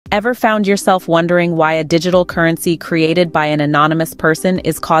Ever found yourself wondering why a digital currency created by an anonymous person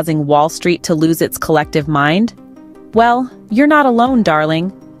is causing Wall Street to lose its collective mind? Well, you're not alone,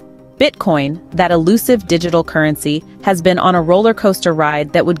 darling. Bitcoin, that elusive digital currency, has been on a roller coaster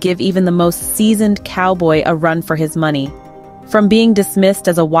ride that would give even the most seasoned cowboy a run for his money. From being dismissed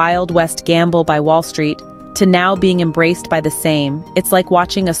as a Wild West gamble by Wall Street, to now being embraced by the same, it's like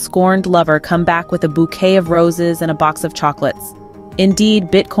watching a scorned lover come back with a bouquet of roses and a box of chocolates. Indeed,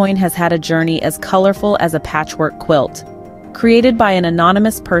 Bitcoin has had a journey as colorful as a patchwork quilt. Created by an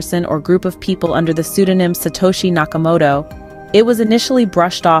anonymous person or group of people under the pseudonym Satoshi Nakamoto, it was initially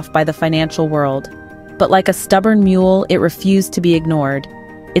brushed off by the financial world. But like a stubborn mule, it refused to be ignored.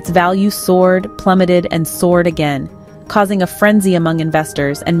 Its value soared, plummeted, and soared again, causing a frenzy among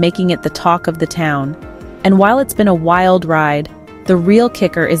investors and making it the talk of the town. And while it's been a wild ride, the real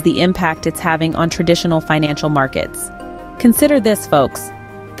kicker is the impact it's having on traditional financial markets. Consider this, folks.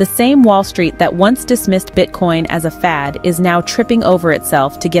 The same Wall Street that once dismissed Bitcoin as a fad is now tripping over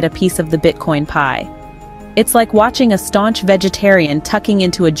itself to get a piece of the Bitcoin pie. It's like watching a staunch vegetarian tucking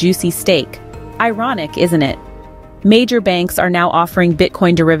into a juicy steak. Ironic, isn't it? Major banks are now offering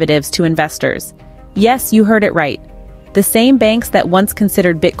Bitcoin derivatives to investors. Yes, you heard it right. The same banks that once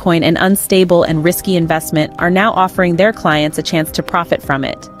considered Bitcoin an unstable and risky investment are now offering their clients a chance to profit from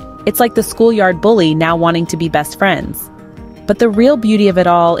it. It's like the schoolyard bully now wanting to be best friends. But the real beauty of it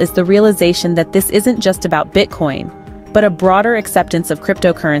all is the realization that this isn't just about Bitcoin, but a broader acceptance of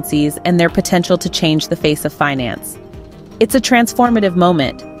cryptocurrencies and their potential to change the face of finance. It's a transformative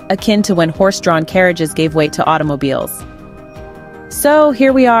moment, akin to when horse-drawn carriages gave way to automobiles. So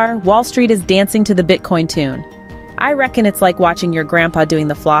here we are, Wall Street is dancing to the Bitcoin tune. I reckon it's like watching your grandpa doing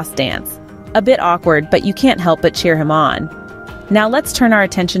the floss dance. A bit awkward, but you can't help but cheer him on. Now let's turn our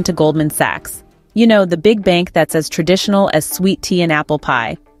attention to Goldman Sachs. You know, the big bank that's as traditional as sweet tea and apple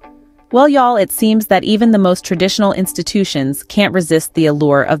pie. Well, y'all, it seems that even the most traditional institutions can't resist the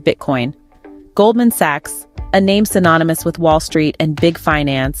allure of Bitcoin. Goldman Sachs, a name synonymous with Wall Street and big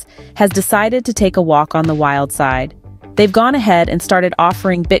finance, has decided to take a walk on the wild side. They've gone ahead and started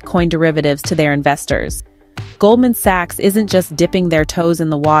offering Bitcoin derivatives to their investors. Goldman Sachs isn't just dipping their toes in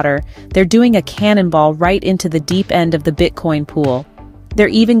the water, they're doing a cannonball right into the deep end of the Bitcoin pool. They're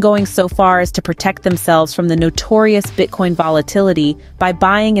even going so far as to protect themselves from the notorious Bitcoin volatility by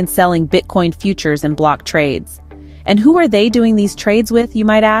buying and selling Bitcoin futures and block trades. And who are they doing these trades with, you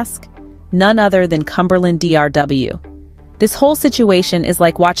might ask? None other than Cumberland DRW. This whole situation is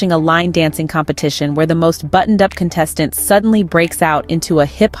like watching a line dancing competition where the most buttoned-up contestant suddenly breaks out into a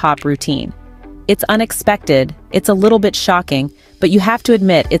hip-hop routine. It's unexpected, it's a little bit shocking, but you have to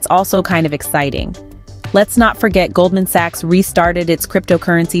admit it's also kind of exciting. Let's not forget Goldman Sachs restarted its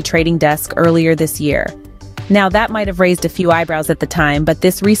cryptocurrency trading desk earlier this year. Now that might have raised a few eyebrows at the time, but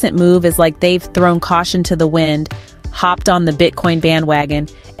this recent move is like they've thrown caution to the wind, hopped on the Bitcoin bandwagon,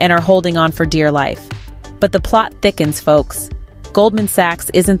 and are holding on for dear life. But the plot thickens, folks. Goldman Sachs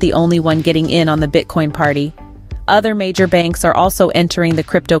isn't the only one getting in on the Bitcoin party. Other major banks are also entering the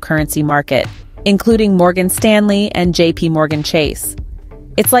cryptocurrency market, including Morgan Stanley and JPMorgan Chase.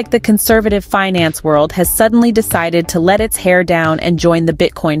 It's like the conservative finance world has suddenly decided to let its hair down and join the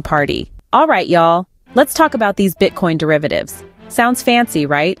Bitcoin party. All right, y'all, let's talk about these Bitcoin derivatives. Sounds fancy,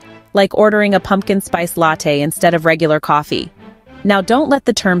 right? Like ordering a pumpkin spice latte instead of regular coffee. Now don't let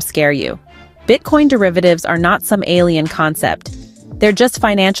the term scare you. Bitcoin derivatives are not some alien concept. They're just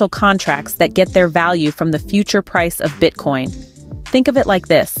financial contracts that get their value from the future price of Bitcoin. Think of it like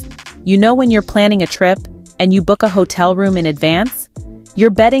this. You know when you're planning a trip and you book a hotel room in advance? You're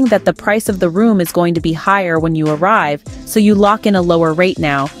betting that the price of the room is going to be higher when you arrive, so you lock in a lower rate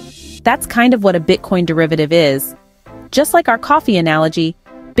now. That's kind of what a Bitcoin derivative is. Just like our coffee analogy,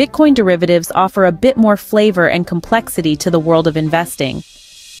 Bitcoin derivatives offer a bit more flavor and complexity to the world of investing.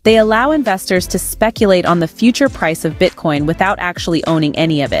 They allow investors to speculate on the future price of Bitcoin without actually owning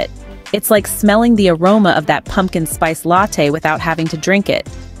any of it. It's like smelling the aroma of that pumpkin spice latte without having to drink it.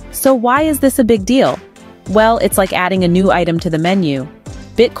 So why is this a big deal? Well, it's like adding a new item to the menu.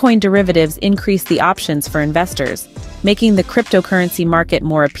 Bitcoin derivatives increase the options for investors, making the cryptocurrency market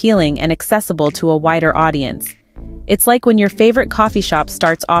more appealing and accessible to a wider audience. It's like when your favorite coffee shop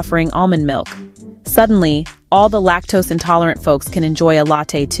starts offering almond milk. Suddenly, all the lactose-intolerant folks can enjoy a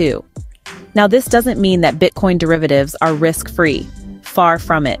latte too. Now, this doesn't mean that Bitcoin derivatives are risk-free. Far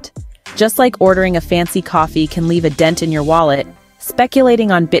from it. Just like ordering a fancy coffee can leave a dent in your wallet, speculating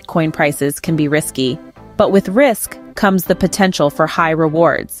on Bitcoin prices can be risky. But with risk comes the potential for high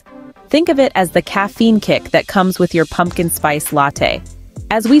rewards. Think of it as the caffeine kick that comes with your pumpkin spice latte.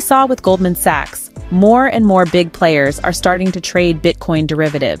 As we saw with Goldman Sachs, more and more big players are starting to trade Bitcoin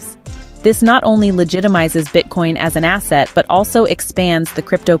derivatives. This not only legitimizes Bitcoin as an asset, but also expands the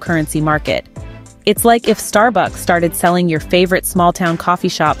cryptocurrency market. It's like if Starbucks started selling your favorite small-town coffee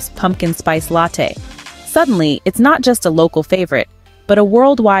shop's pumpkin spice latte. Suddenly, it's not just a local favorite, but a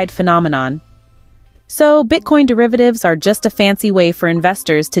worldwide phenomenon. So, Bitcoin derivatives are just a fancy way for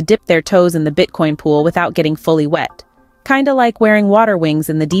investors to dip their toes in the Bitcoin pool without getting fully wet. Kinda like wearing water wings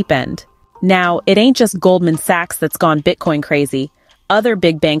in the deep end. Now, it ain't just Goldman Sachs that's gone Bitcoin crazy. Other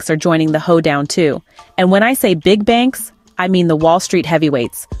big banks are joining the hoedown too. And when I say big banks, I mean the Wall Street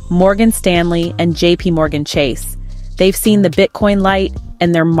heavyweights, Morgan Stanley and JPMorgan Chase. They've seen the Bitcoin light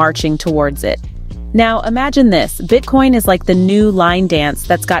and they're marching towards it. Now, imagine this. Bitcoin is like the new line dance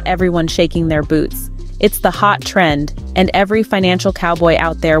that's got everyone shaking their boots. It's the hot trend, and every financial cowboy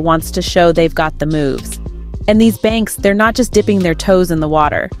out there wants to show they've got the moves. And these banks, they're not just dipping their toes in the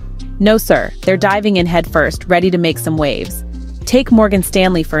water. No sir, they're diving in headfirst, ready to make some waves. Take Morgan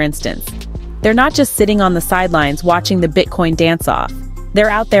Stanley for instance. They're not just sitting on the sidelines watching the Bitcoin dance-off. They're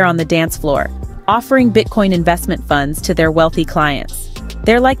out there on the dance floor, offering Bitcoin investment funds to their wealthy clients.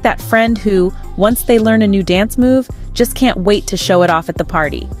 They're like that friend who, once they learn a new dance move, just can't wait to show it off at the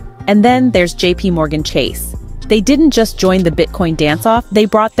party. And then there's JPMorgan Chase. They didn't just join the Bitcoin dance-off, they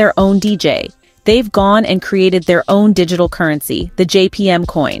brought their own DJ. They've gone and created their own digital currency, the JPM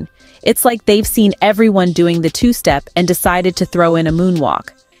coin. It's like they've seen everyone doing the two-step and decided to throw in a moonwalk.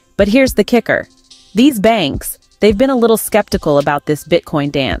 But here's the kicker. These banks, they've been a little skeptical about this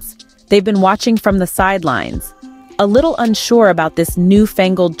Bitcoin dance. They've been watching from the sidelines, a little unsure about this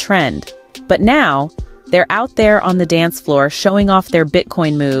newfangled trend. But now, they're out there on the dance floor showing off their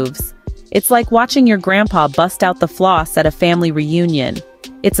Bitcoin moves. It's like watching your grandpa bust out the floss at a family reunion.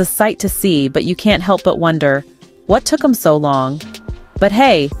 It's a sight to see, but you can't help but wonder, what took them so long? But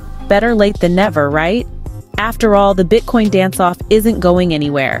hey, better late than never, right? After all, the Bitcoin dance-off isn't going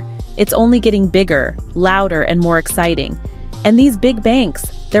anywhere. It's only getting bigger, louder, and more exciting. And these big banks,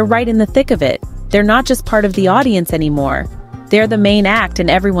 they're right in the thick of it. They're not just part of the audience anymore. They're the main act and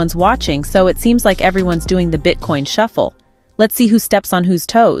everyone's watching, so it seems like everyone's doing the Bitcoin shuffle. Let's see who steps on whose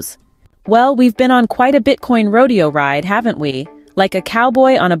toes. Well, we've been on quite a Bitcoin rodeo ride, haven't we? Like a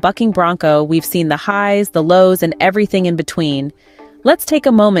cowboy on a bucking bronco, we've seen the highs, the lows, and everything in between. Let's take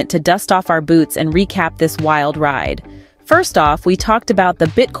a moment to dust off our boots and recap this wild ride. First off, we talked about the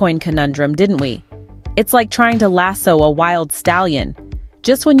Bitcoin Conundrum, didn't we? It's like trying to lasso a wild stallion.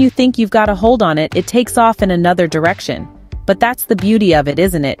 Just when you think you've got a hold on it, it takes off in another direction. But that's the beauty of it,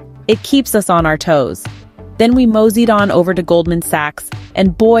 isn't it? It keeps us on our toes. Then we moseyed on over to Goldman Sachs,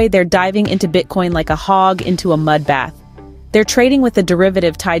 and boy, they're diving into Bitcoin like a hog into a mud bath. They're trading with a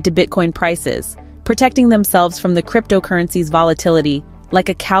derivative tied to Bitcoin prices, protecting themselves from the cryptocurrency's volatility like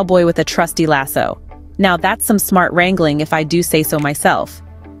a cowboy with a trusty lasso. Now that's some smart wrangling if I do say so myself.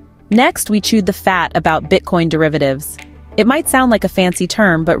 Next, we chewed the fat about Bitcoin derivatives. It might sound like a fancy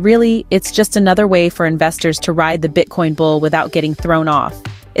term, but really, it's just another way for investors to ride the Bitcoin bull without getting thrown off.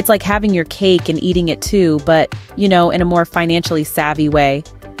 It's like having your cake and eating it too, but, in a more financially savvy way.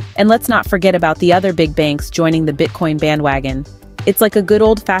 And let's not forget about the other big banks joining the Bitcoin bandwagon. It's like a good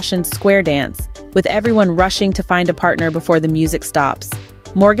old-fashioned square dance, with everyone rushing to find a partner before the music stops.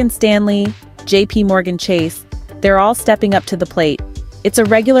 Morgan Stanley, JPMorgan Chase, they're all stepping up to the plate. It's a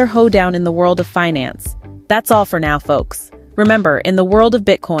regular hoedown in the world of finance. That's all for now, folks. Remember, in the world of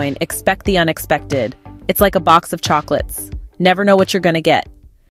Bitcoin, expect the unexpected. It's like a box of chocolates. Never know what you're gonna get.